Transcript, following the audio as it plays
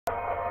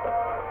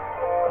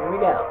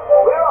go.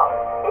 We're off.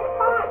 It's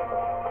fine.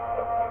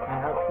 I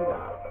hope you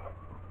don't.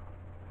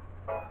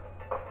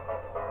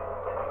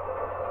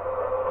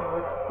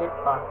 Where's the zip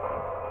boxes?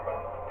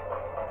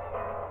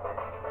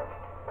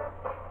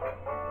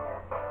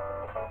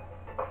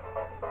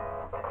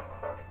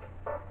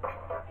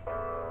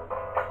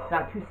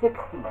 Now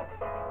 260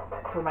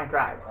 for my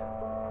drives.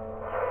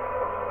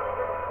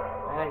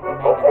 I like the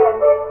Mega.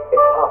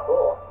 It's half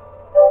 4.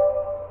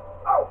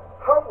 Oh,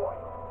 boy.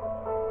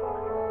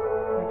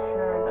 Make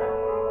sure that I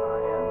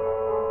am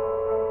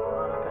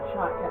not got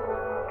shot yet.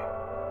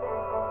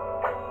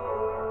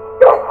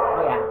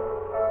 Oh yeah.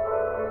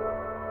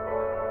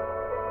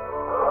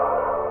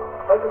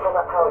 Focus on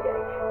that power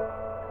gauge.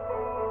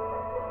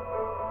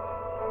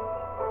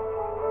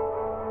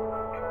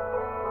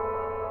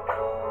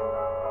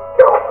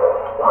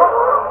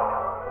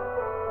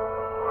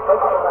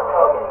 Focus on that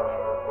power gauge.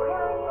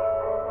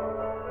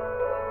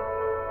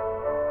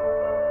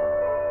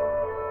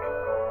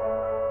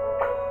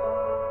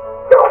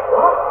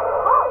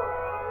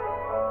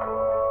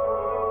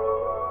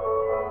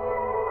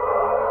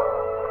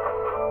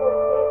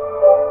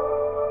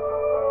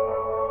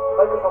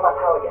 Focus on that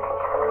power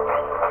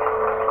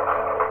gauge.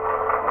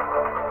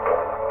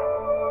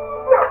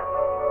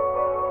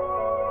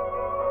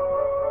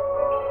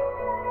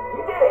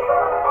 You did it!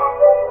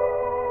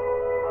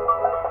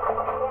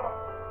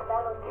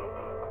 That'll do.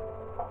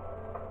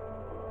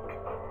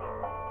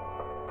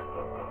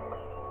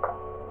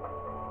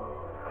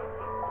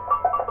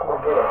 We'll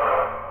do it.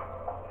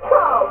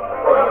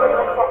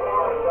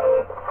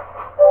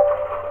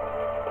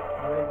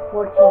 We're in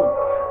 14th.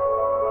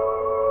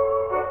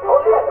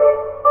 Hold 11.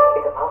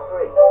 It's a par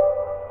 3.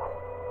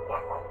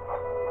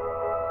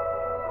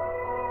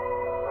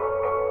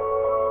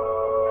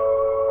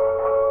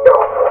 Yes.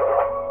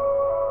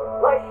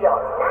 Nice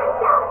shot. Nice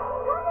shot.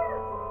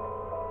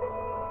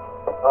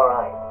 All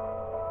right.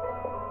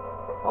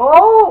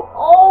 Oh!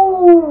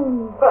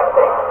 Oh!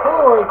 Perfect.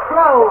 Holy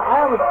crow!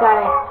 I almost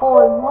got a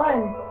hole in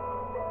one.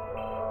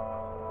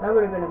 That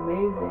would have been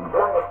amazing.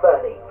 Longest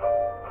birdie.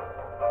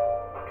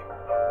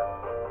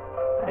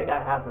 I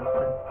got half this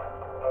one.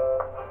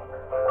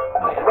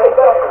 Oh yeah. Great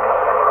birdie.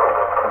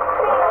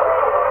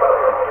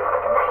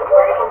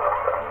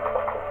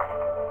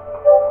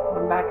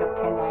 I'm back up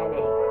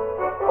 10-90.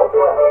 Hold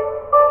 12.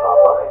 Par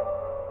 5.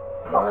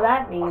 You know what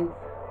that means?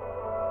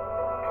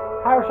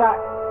 Power shot.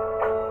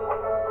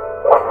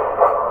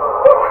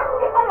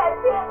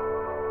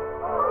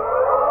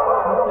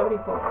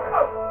 274.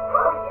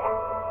 Okay,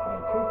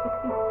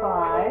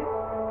 265.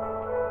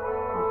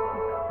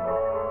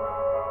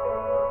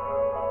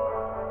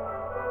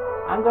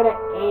 260. I'm gonna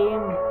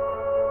aim.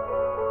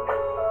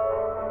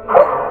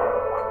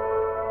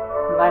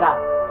 Let up.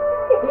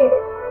 See?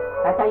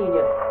 That's how you do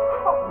it.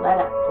 Let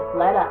up. Just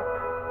let up.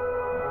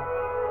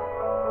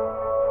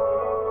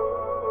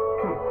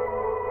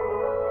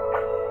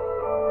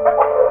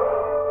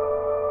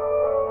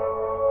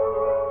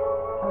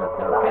 That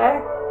looks okay.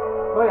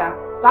 Oh yeah.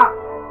 Stop.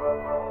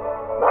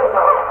 Nice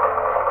shot.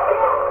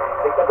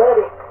 Take the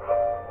birdie.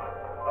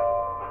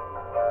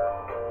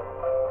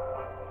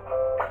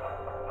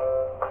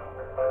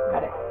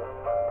 Got it.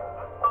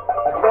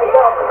 Great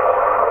birdie.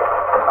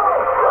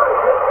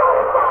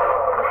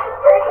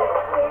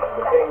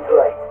 You're doing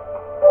great.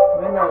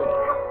 Win the lead.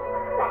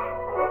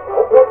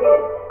 Hold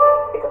 13.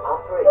 It's a par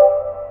 3.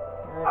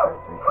 Another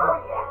first 3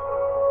 shots.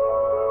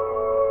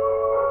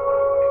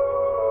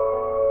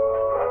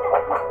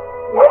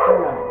 Yeah.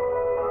 Good.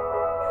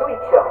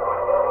 Sweet shot.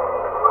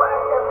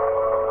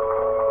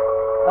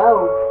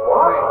 Oh,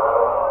 What? great.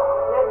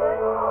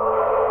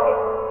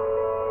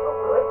 Not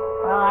good.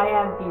 Well, I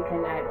am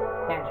decent at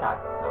sand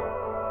shots, so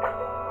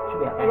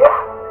should be okay. Yeah.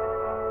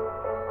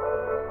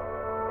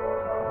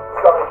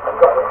 Sorry, I've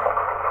got this.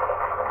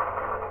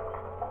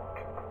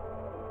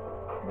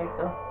 I think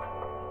so.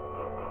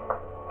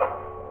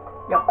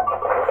 Yep.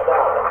 Good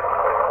start.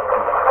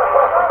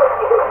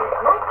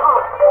 Nice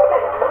part.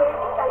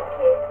 Thank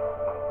you.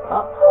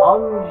 Up,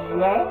 Hong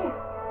Jay?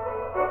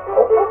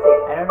 Hold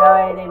 14. I don't know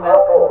anything Par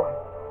about 4.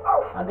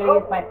 I'm gonna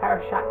use my power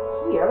shot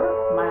here.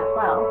 Might as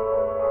well.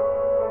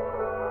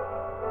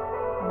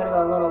 I'm gonna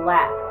go a little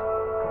left.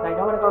 Because I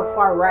don't want to go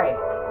far right.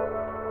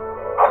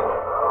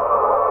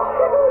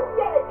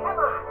 Get it, come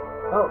on.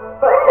 Oh.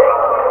 Perfect.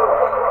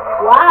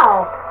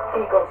 Wow!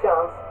 Eagle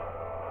chance.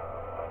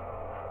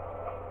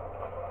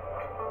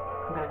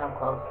 I'm gonna come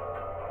close.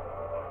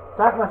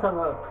 Start myself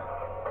out.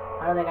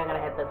 I don't think I'm gonna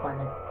hit this one.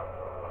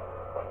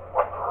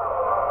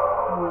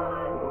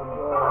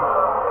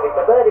 Take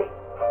the birdie.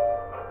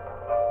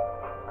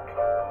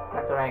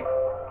 That's alright.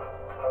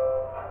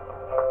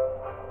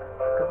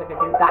 Because I can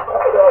do that.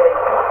 Birdie.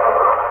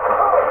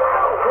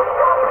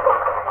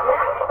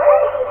 Nice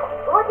birdie.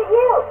 Look at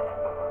you.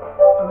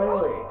 I'm in the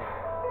lead.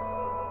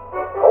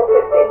 Hold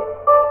 15.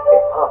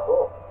 It's par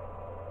 4.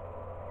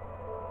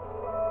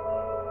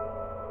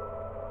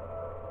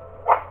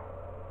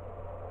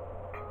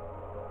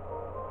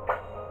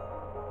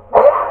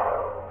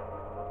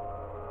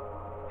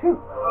 Phew.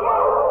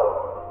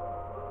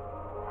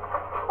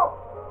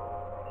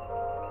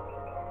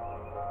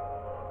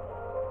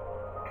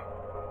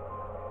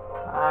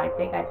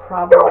 think I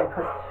probably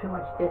put too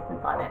much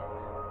distance on it.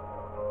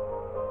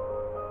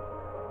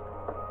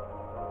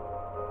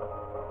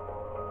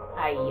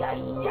 Ay,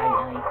 ay, ay,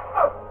 ay.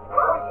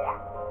 Oh, yeah.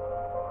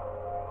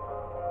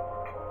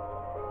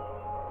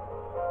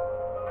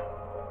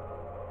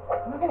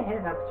 I'm gonna hit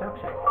an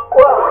obstruction.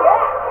 Whoa!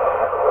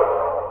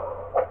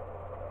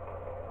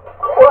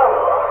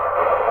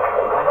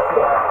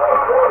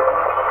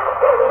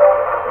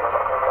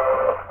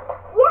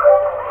 Whoa!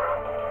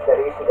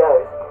 Steady as she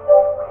goes.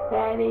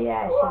 Steady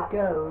as she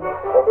goes.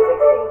 Hole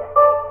 16.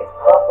 It's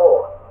par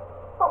 4.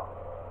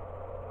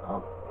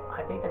 Oh, I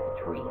think that's a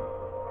tree.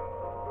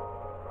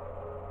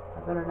 I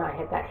better not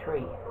hit that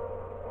tree.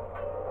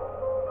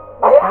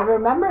 I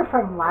remember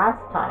from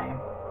last time.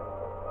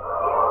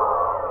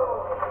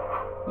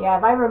 Yeah,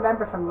 if I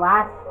remember from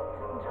last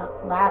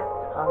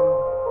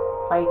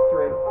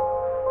playthrough,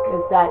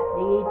 is that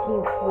the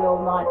 18th will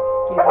not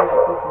give you a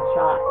decent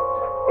shot.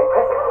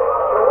 Impressive.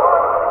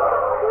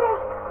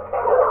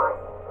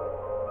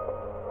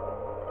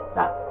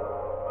 Stop.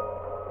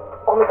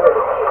 On the green.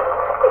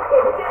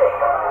 You did it.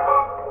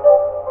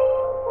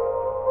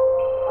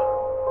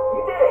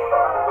 You did it.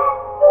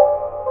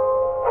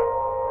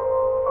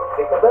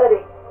 Signal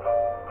birdie.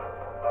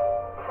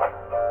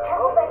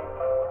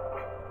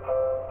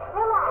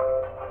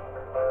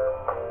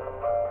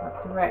 Left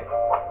to right.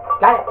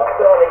 Got it.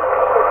 Birdie.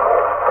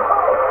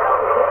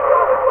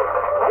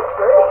 Nice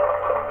birdie.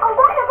 Oh,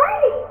 what a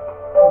birdie!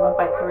 I'm up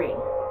by 3.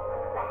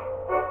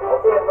 Hole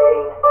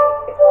 17.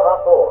 It's par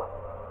 4.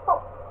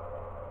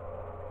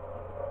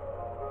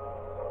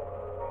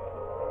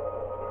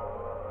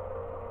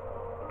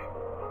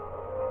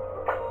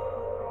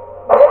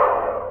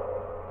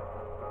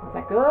 Is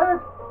that good?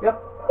 Yep.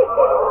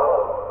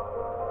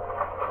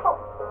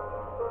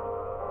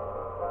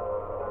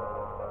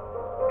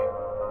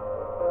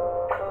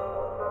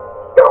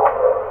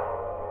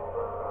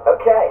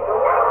 Okay.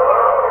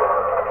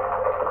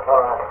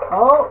 Alright.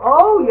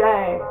 Oh,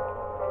 yay.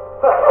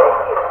 Perfect.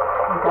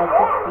 Inside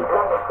 6 feet.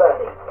 Nice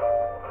birdie.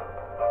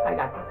 I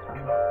got this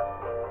one.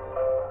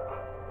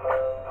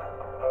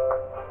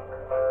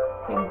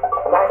 Think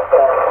Nice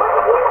birdie.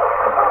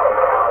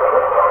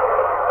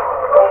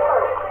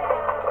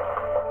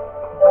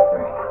 by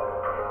 3.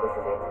 This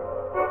is it.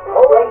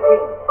 Hole 18.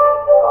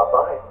 Par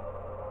 5.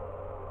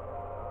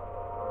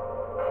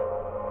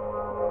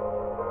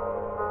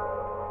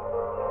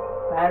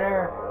 Better.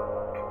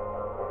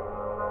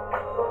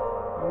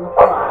 On the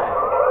fly.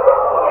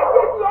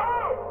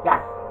 Yes!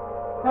 Yes.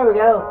 There we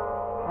go.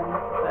 That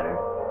makes it better.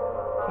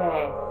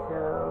 Okay, so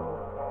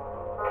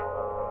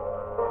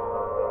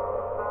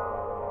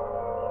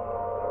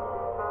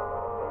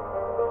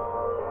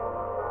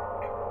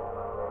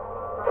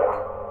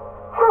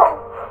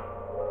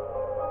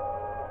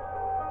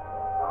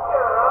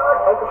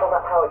Focus on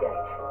that power gauge.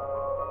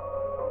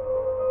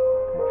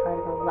 I'm gonna try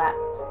to go left.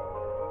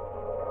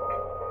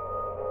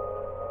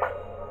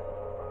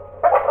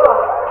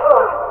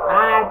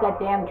 Ah, that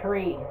damn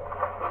tree.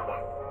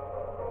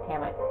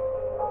 Damn it.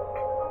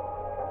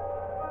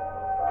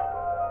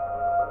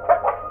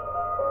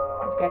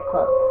 Let's get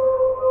close.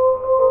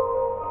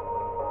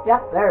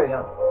 Yep, there we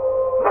go.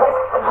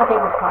 I'll take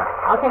a par.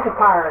 I'll take a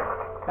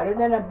par. Better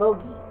than a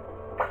bogey.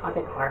 I'll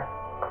take a par.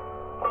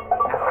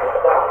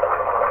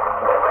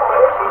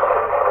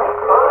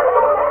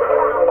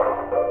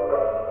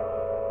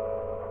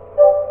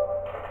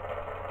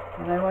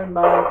 And I won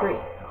by 3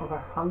 over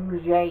Hung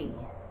Jae.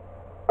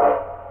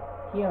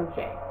 Hyun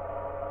Jae.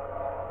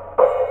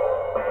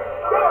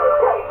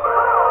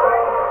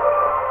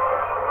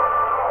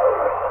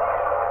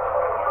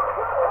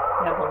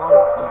 That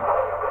belongs to you.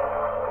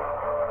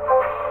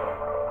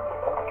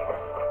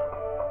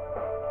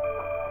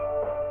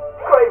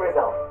 Great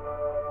result.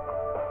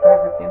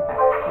 Perfect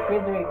impact. The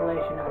grid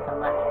regulation, not so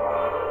much.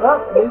 Oh,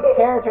 new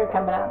character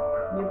coming up.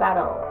 New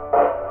battle.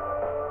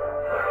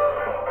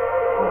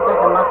 Looks like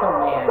a muscle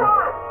man.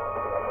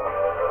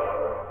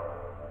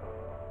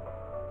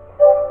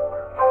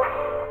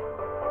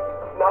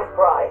 Nice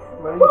prize.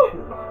 What are your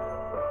shoes?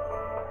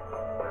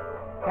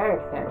 Hair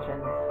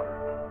extensions.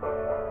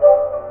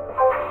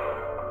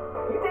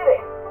 You did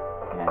it.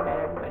 Yeah, I got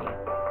everybody.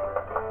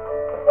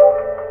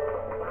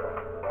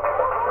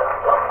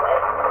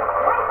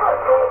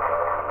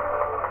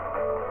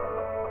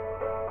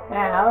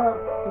 Now,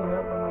 let's see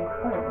what my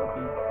opponent will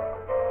be.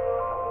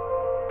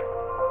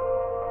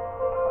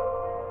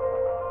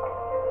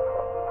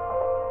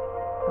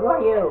 Who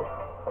are you?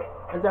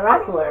 It's a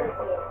wrestler.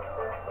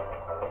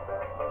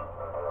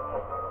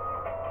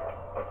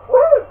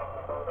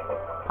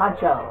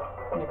 Pancho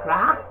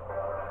Necra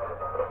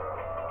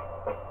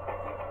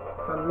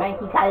from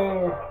Mexico.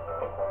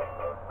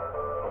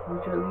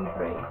 Lucha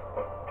Libre.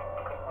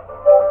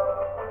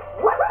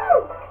 Woohoo!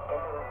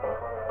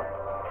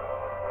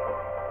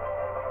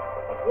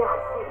 Yeah, I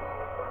see.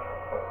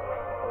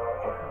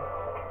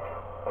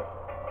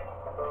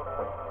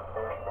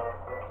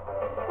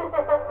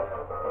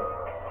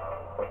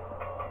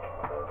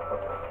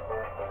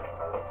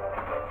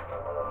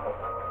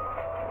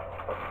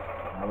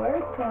 Now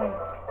where's my...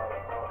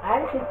 I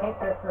should take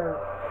her for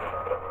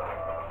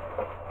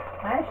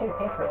I should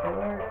paper, but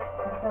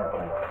what's that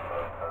like?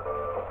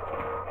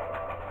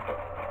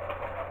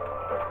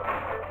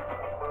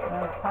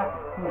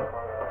 Pocket.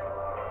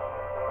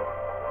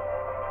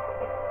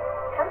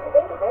 Come to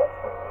think of it,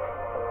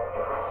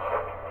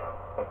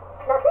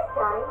 now this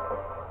time,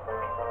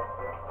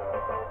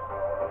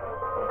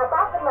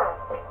 about the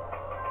match.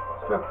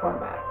 Stroke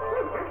format.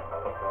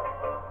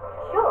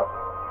 Sure.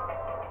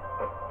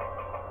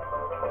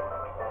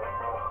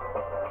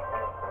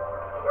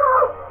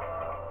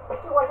 Do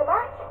you want a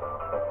match?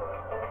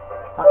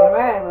 Fucking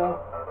right, I will.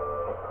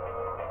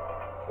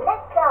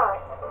 Let's start.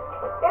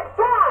 It's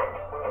time!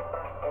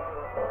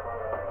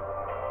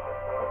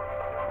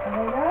 And I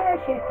know I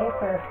should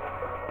paper.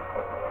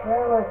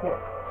 Where was it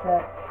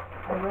that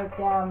I wrote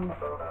down?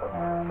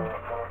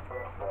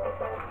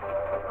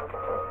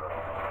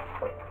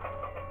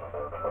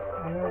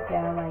 I wrote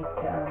down like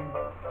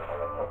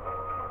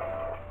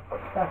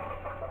stuff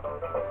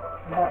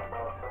about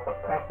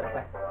wrestling,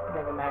 but it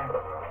doesn't matter.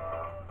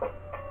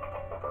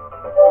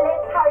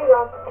 Let's hurry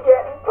on.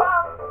 Getting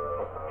pumped!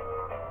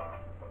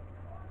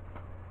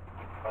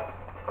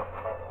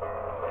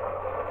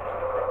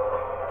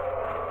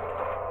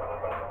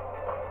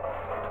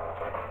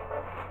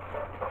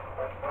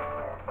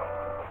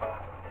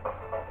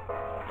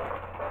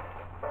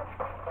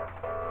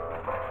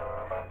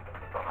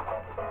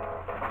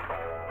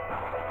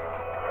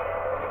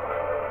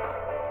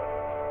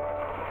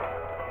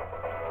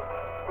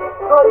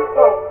 Roll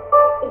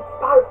 10. It's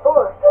par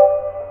 4.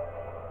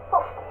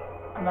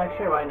 I'm not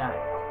sure why not.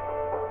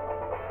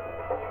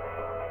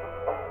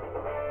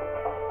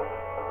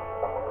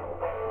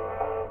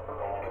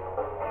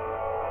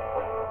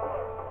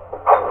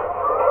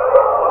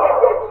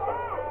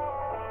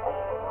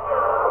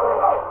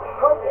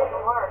 Hope it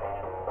works.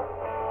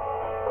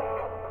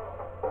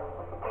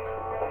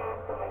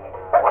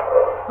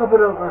 Flip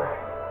it over.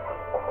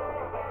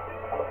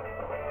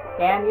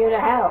 Damn you to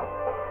hell.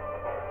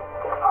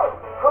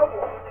 Hope it.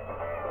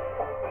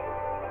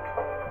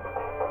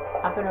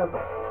 Up and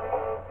over.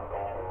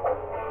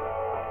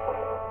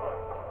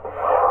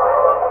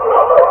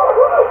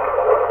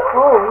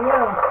 Oh,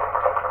 yeah.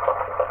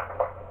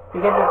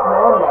 Because it's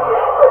normal.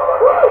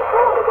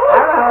 I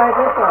don't know how I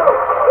did that.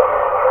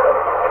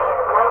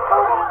 Nice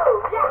birdie.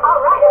 Yeah, all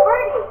right, a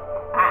birdie.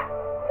 Ah.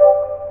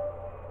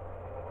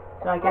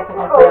 So I guess I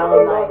can play all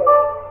night.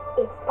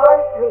 It's par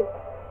 3.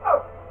 Oh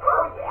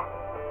yeah!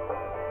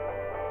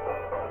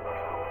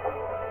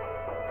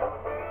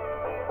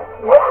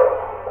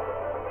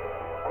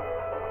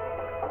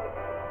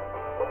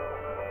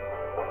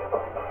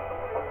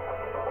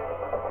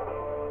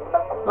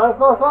 Slow,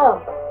 slow,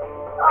 slow.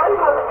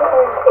 Almost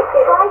there.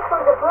 Try for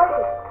the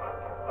birdie.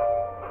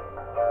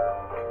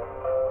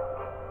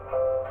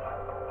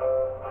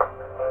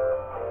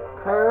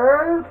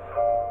 Curve.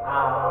 Ah,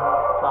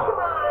 fuck.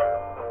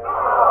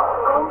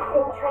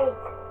 Concentrate.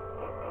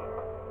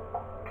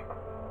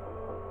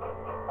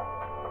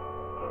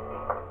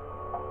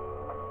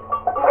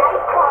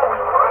 Nice ball.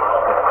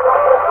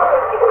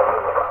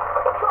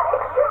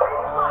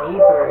 Oh, he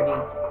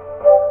birdie.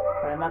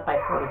 But I'm up by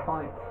 40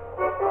 points.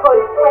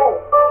 Hole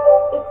 12.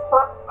 It's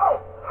par.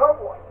 Oh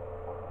boy!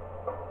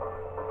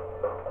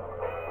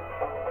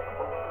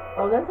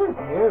 Oh, this is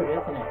weird,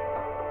 isn't it?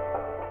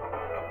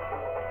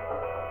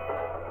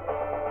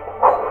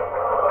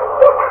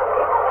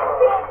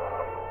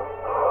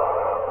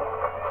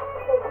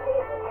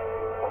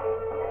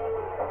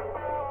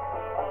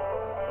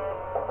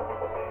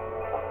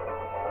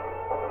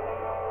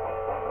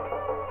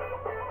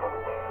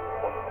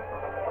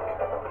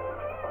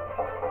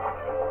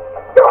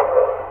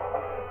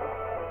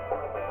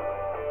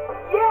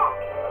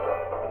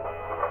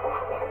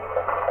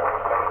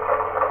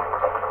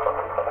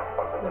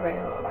 The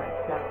regular one, right?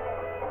 Yeah.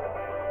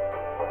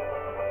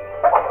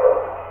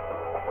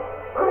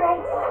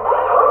 Great.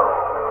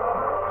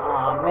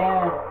 Oh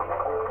man.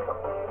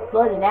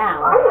 Slow it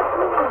down.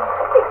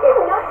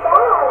 Not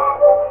bad.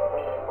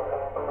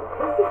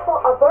 This is for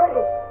a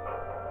birdie.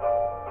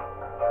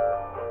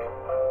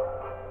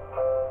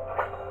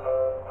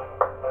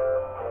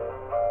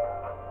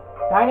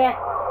 Darn it.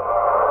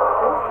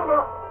 Listen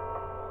up.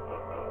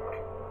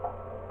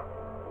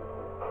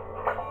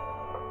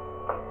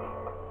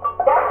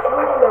 That's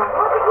good enough.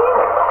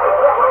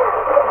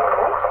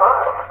 Nice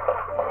par.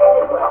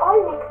 It's all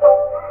mixed up.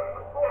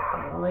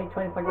 I'm only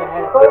 20 points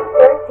ahead. Hole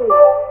 13.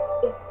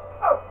 It's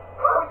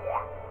Oh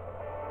yeah!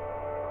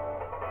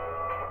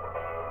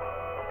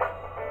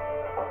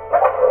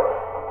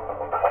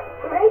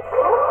 great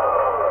shot.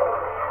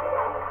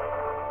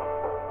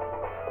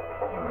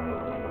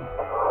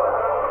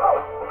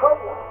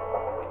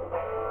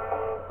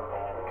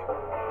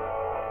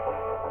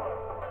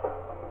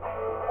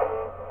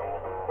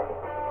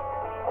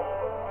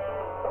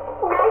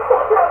 Nice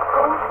shot.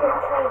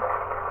 Concentrate.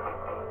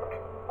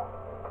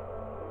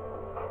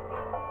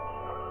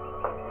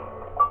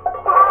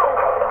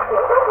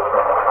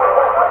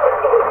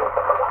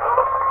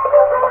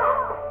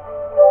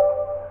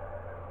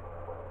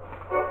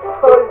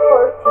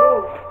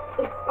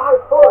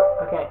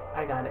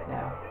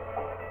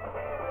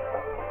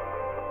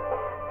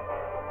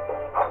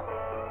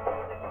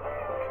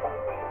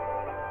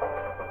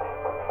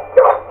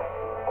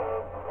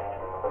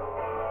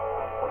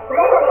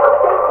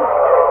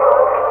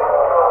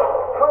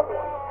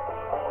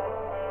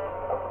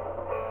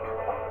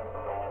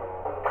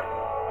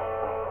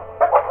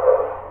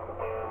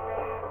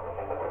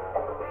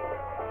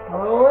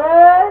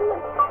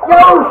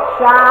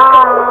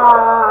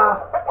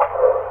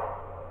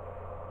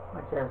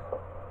 What's this?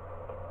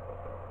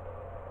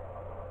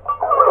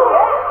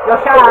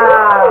 Yosha!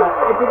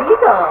 It's an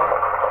eagle!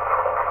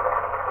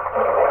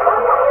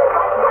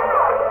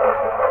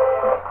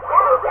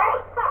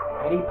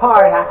 And he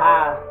parred,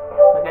 haha.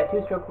 So I got a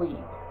 2-stroke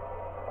lead.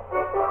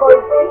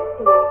 Hole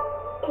 50.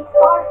 It's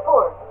par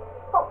 4.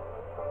 Oh.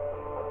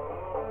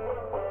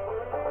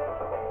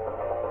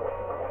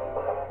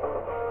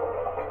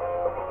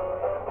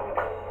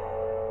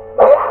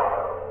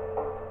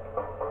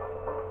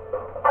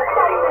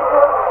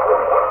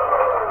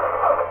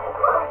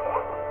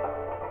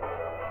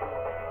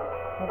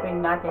 Hoping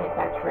not to hit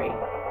that tree.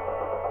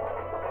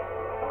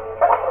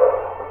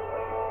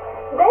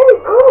 Very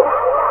good.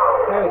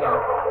 There we go.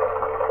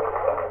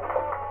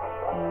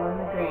 On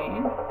the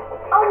green.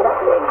 On the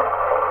green.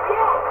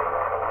 Yeah.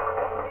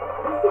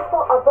 This is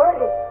for a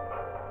birdie.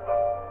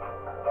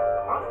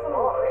 That's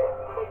more.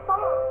 This is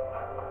fun.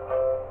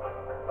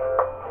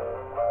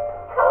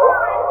 Come on.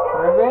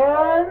 And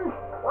then...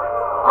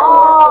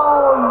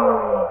 Oh,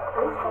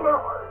 you Listen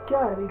up.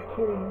 gotta be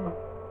kidding me.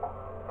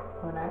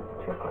 When I have to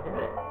triple hit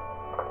it.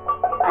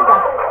 I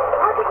got it.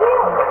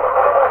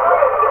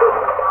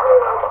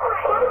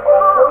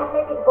 Don't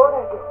let it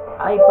bother you.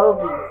 I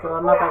bogeyed, so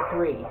I'm up by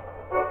 3.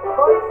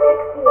 Hole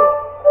 16.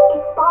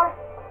 It's par.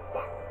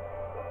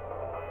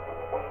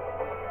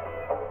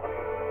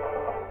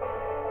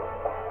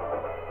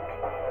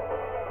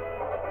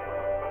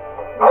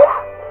 Yes.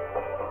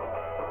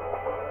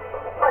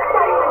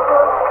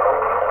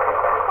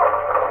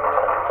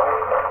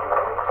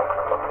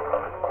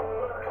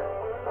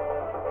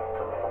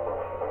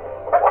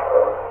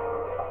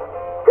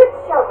 Good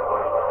shot.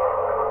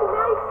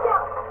 Nice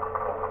shot.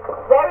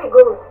 Very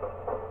good.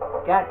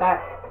 Got that.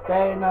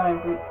 Stay in line,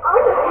 please. On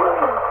the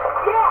green.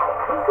 Yeah.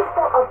 This is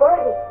for a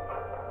birdie.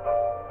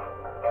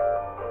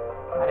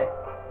 Got it.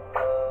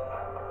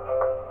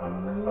 Oh,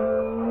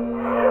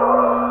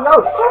 Yo!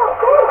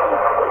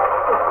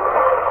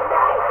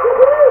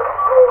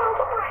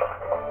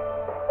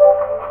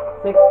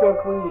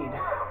 6-stroke lead.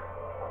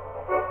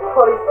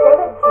 Hole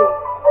 17.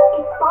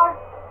 It's par.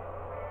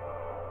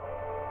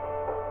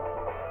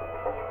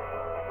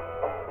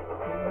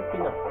 It would be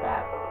the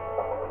best.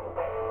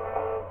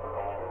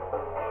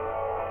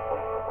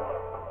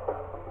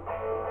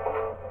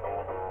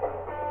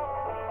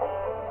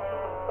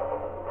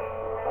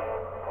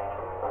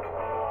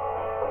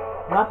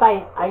 Not by,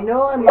 I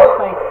know I'm up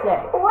by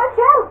 6. Watch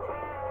out.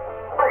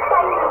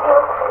 Outside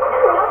yourself.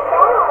 Not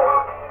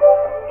bad.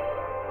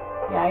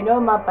 Yeah, I know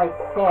I'm up by 6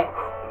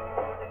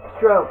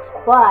 strokes,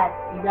 but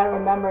you gotta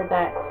remember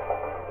that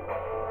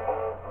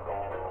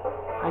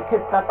I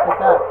could fuck this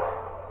up.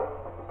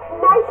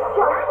 Nice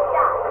shot.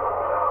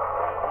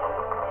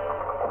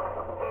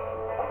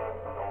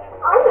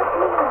 On the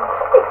green.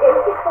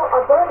 This is for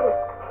a birdie.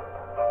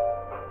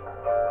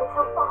 It's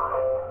so far.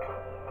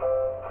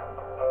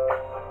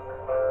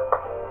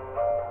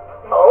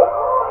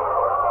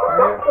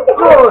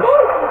 Push!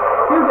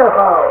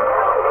 Beautiful!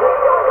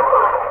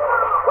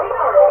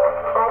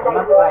 I'm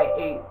up by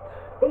 8.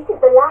 This is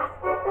the last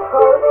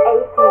hole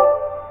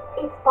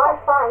 18. It's par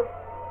 5.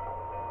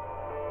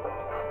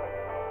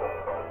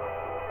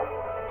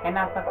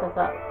 Cannot fuck this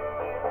up.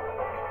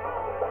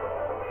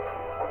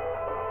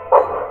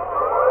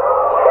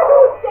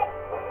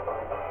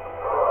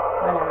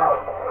 Whatever.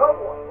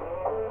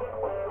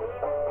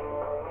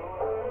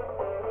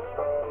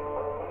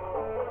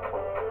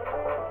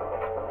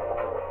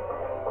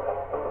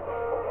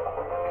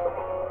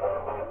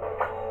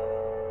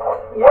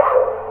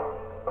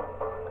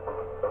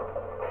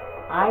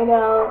 I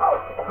know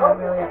it's not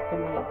really up to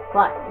me,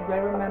 but you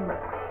gotta remember.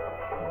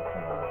 That's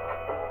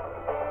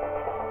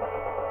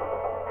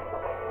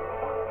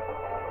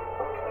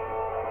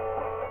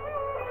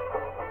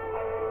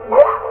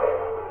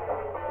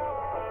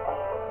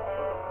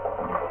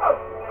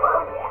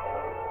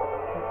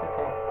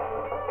okay.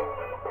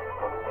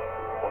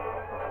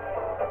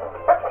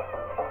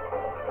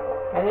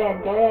 Get in,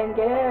 get in,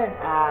 get in!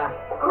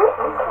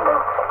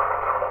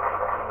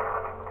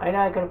 I know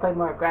I could have played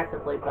more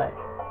aggressively, but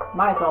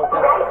might as well just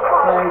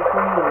very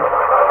clean.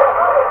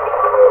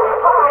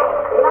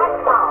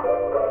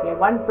 He had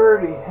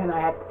 130 and I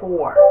had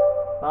 4.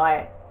 Well,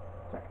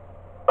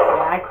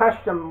 I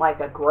crushed him like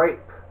a grape.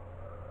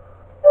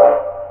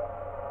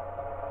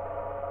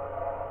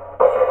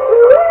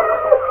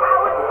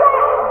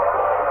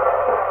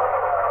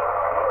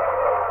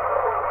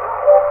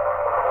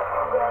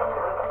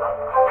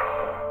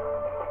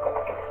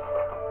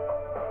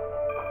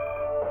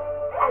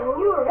 A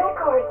new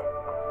record.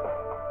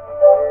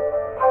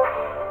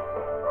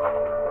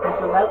 This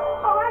was out.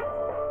 Alright.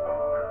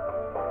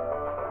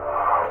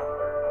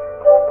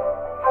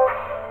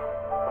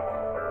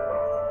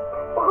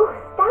 Oh,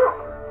 stop.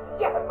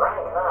 Yes,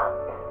 right, huh?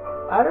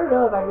 I don't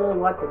know if I really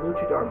want the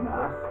luchador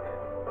mask.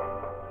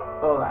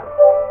 Oh, that.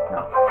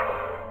 No.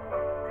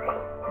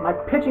 My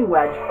pitching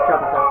wedge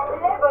jumps up.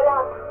 Level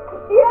up.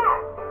 Yeah.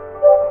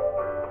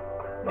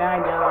 Yeah, I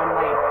know, I'm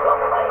late.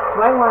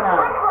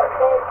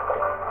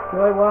 Do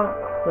I want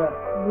The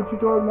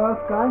luchador mask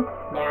guy?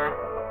 Nah.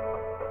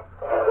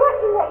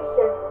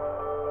 Congratulations.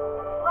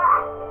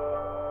 Wow.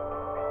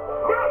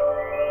 Nice.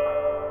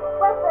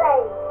 Well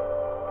played.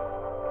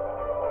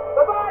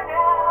 Bye-bye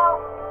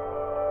now.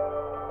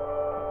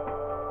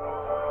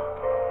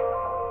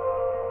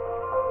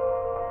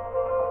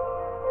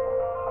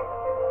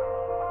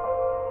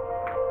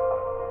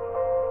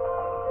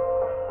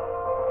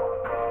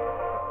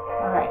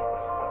 Alright.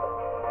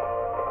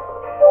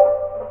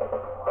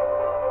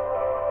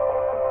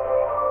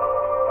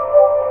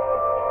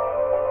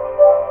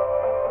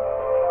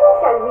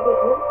 Shall we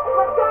begin?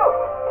 Let's go!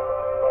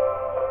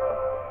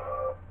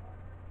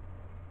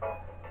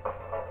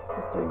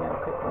 Just doing that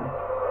quick one.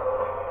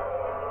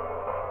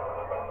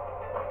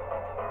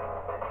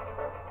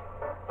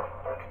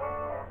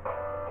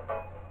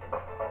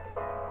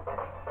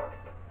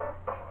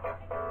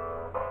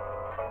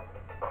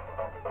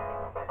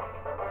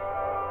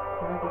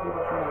 I have to do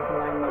this in like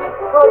 9 minutes.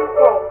 Roll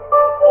 10.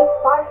 It's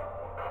part...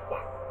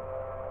 Yes.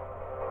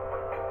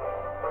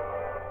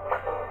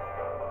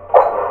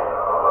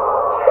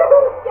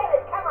 Get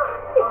it, come on!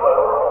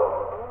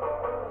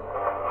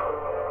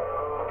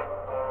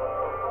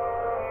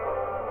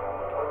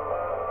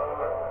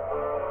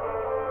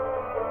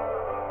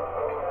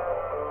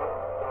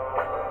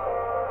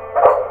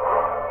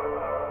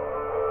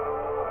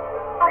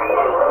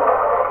 Amazing!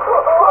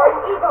 For an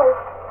eagle!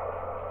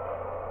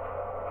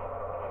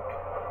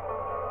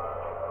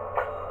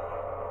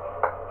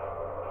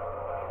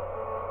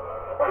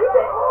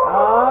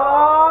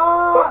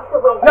 That's the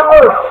way. No!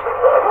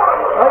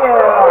 Oh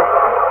yeah!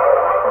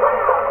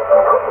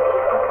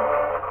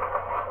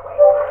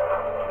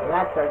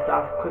 That starts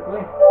off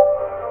quickly.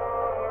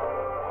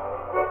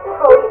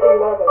 Code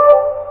 11.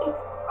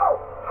 It's... Oh,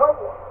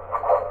 purple.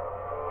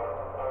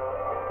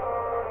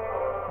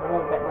 A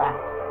little bit left.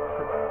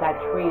 'Cause that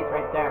tree is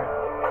right there.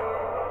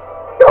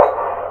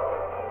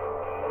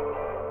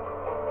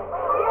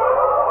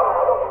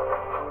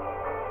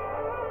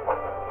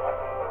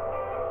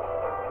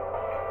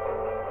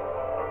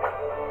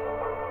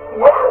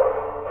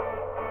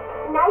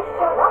 Nice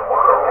shot.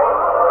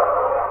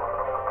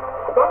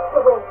 That's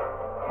the way.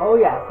 Oh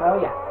yes, oh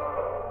yes.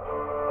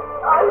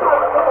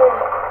 Almost there.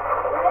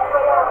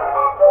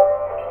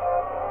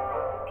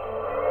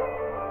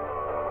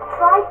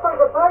 Try for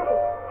the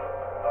birdie.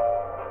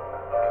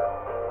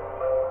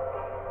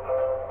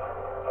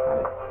 Got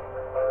it.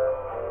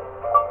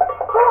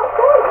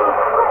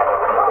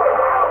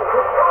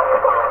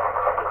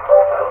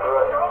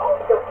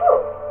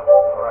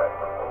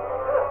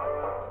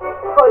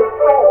 Hole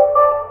 12.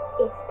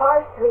 It's par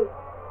 3.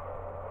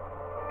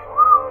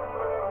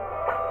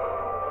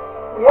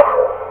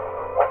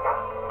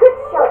 Good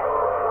shot.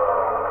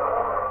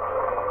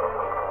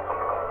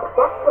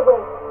 That's the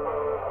way.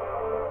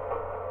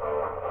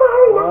 Far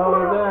enough Slow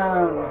now.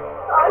 down.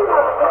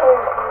 Almost there.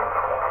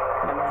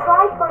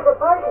 Try for the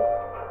birdie.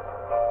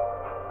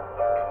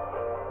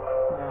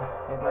 Yeah,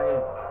 I might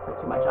have put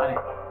too much on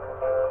it.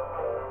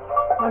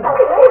 Oh no.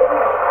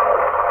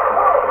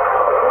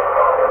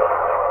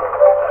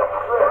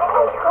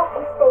 I hope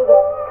you stay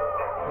there.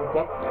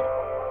 Rejected.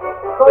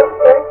 Hole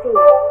 13.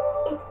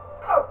 It's...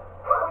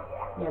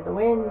 Yeah, the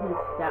wind is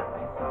that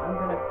way, so I'm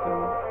gonna go.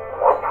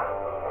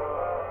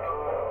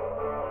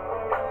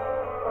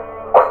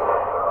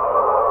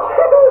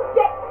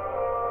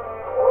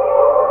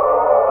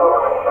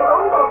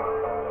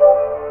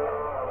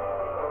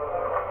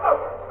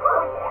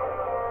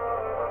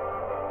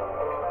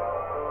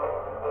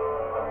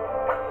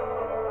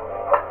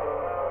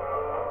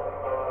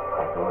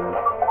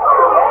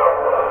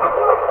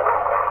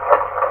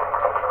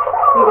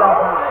 We got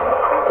time.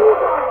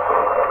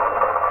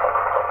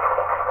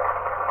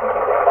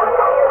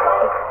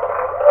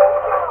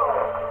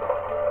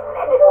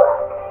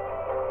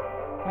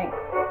 Thanks.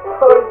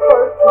 Hole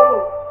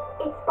 14.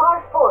 It's par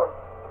 4.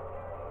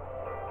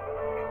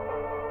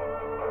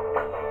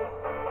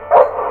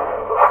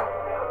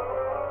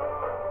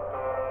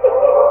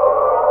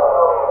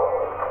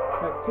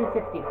 So it's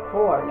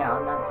 264 now,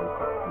 not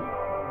 260.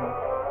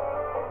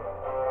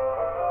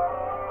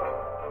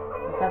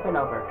 It's up and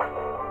over.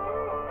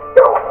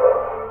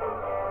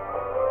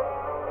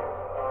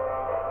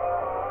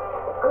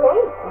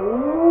 Great.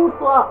 Ooh,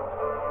 slop.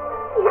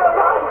 You're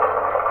right.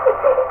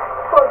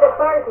 For the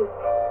birdie.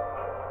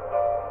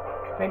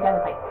 Straight down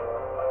the pipe.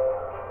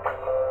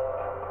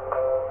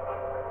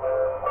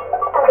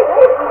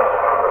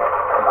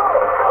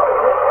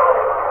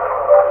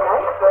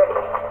 Nice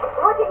birdie.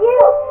 Look at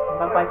you. I'm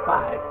up by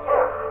 5.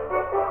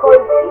 Hole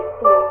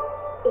 15.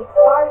 It's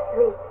par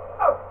 3.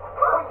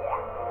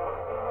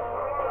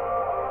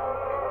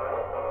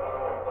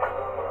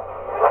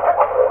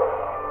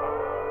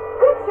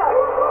 Good shot.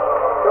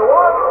 Go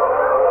on.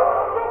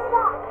 Good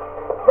shot.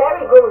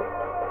 Very good.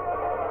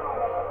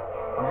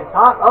 Nice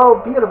hawk. Oh,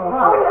 beautiful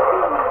hawk.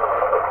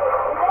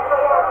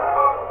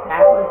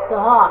 That was the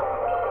hawk.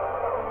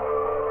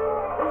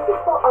 This is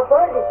for a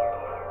birdie.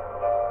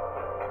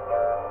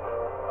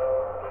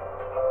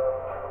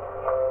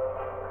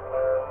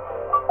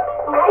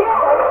 Nice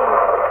birdie.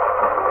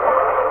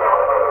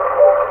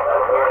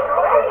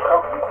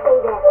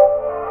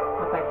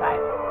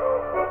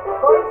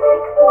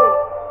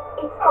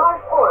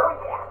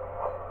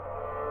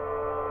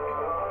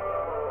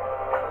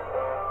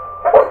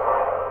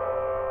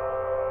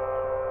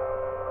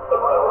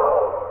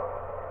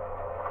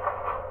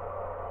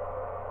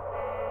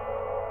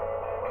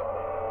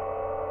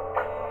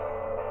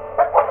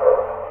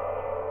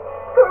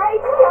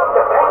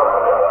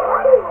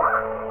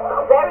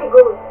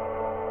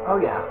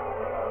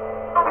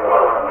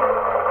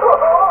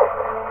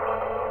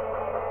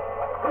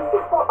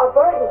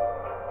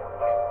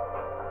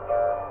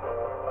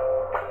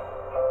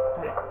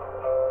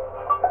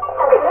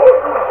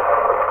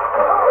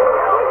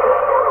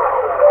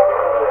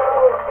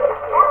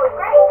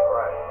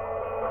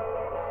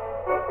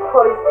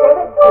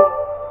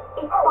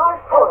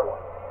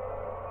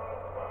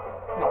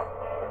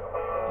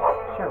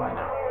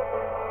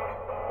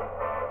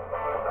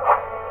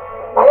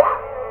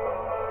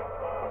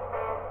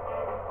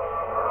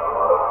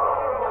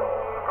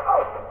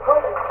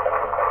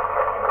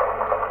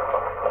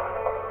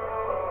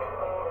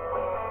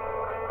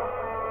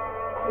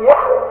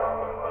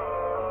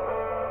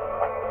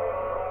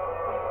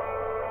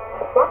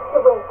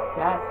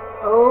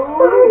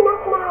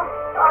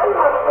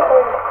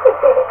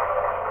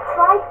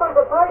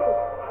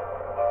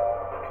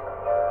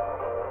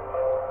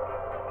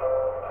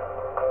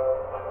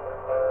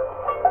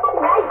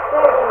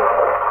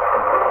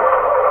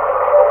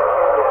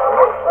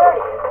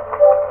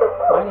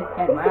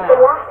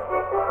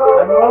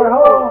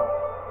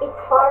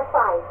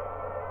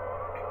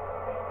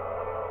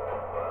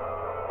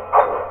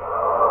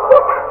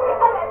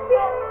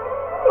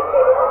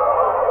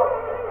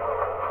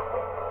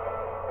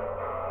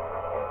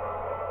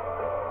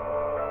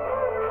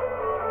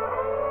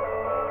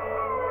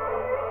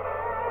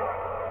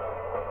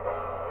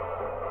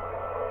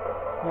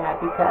 Yeah,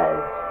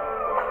 because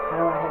I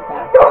don't want to hit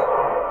that.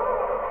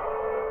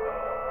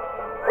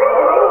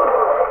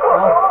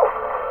 Oh,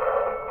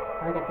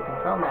 I get the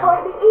control now.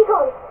 Follow the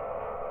eagle.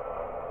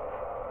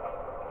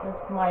 This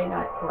might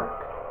not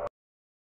work.